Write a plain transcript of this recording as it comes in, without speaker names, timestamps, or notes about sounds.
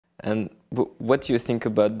And what do you think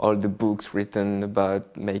about all the books written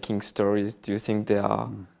about making stories? Do you think they are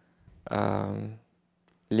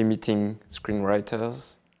limiting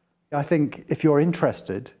screenwriters? I think if you're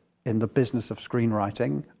interested in the business of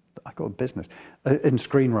screenwriting, I call it business, in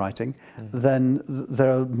screenwriting, then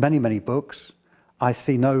there are many, many books. I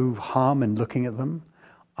see no harm in looking at them.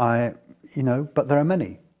 But there are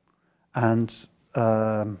many. And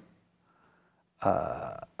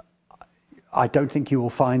I don't think you will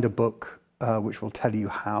find a book which will tell you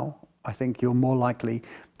how. I think you're more likely,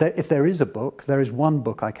 if there is a book, there is one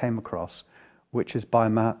book I came across, which is by a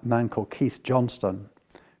man called Keith Johnston,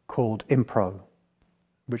 called Impro,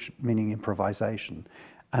 which meaning improvisation.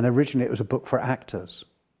 And originally it was a book for actors.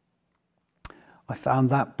 I found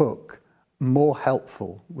that book more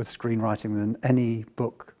helpful with screenwriting than any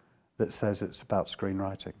book that says it's about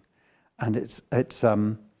screenwriting. And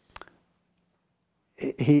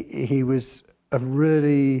he was a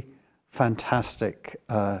really fantastic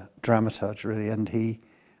dramaturge, really, and he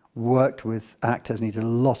worked with actors and he did a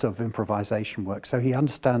lot of improvisation work. So he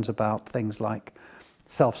understands about things like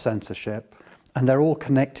self-censorship, and they're all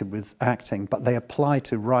connected with acting, but they apply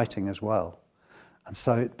to writing as well. And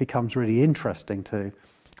so it becomes really interesting to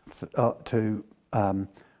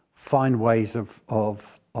find ways of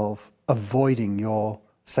avoiding your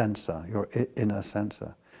censor, your inner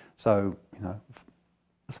censor. So,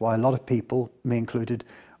 that's why a lot of people, me included,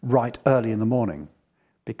 write early in the morning,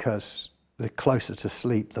 because the closer to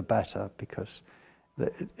sleep, the better, because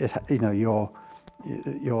your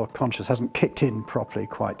conscience hasn't kicked in properly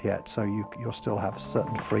quite yet, so you'll still have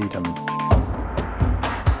certain freedom.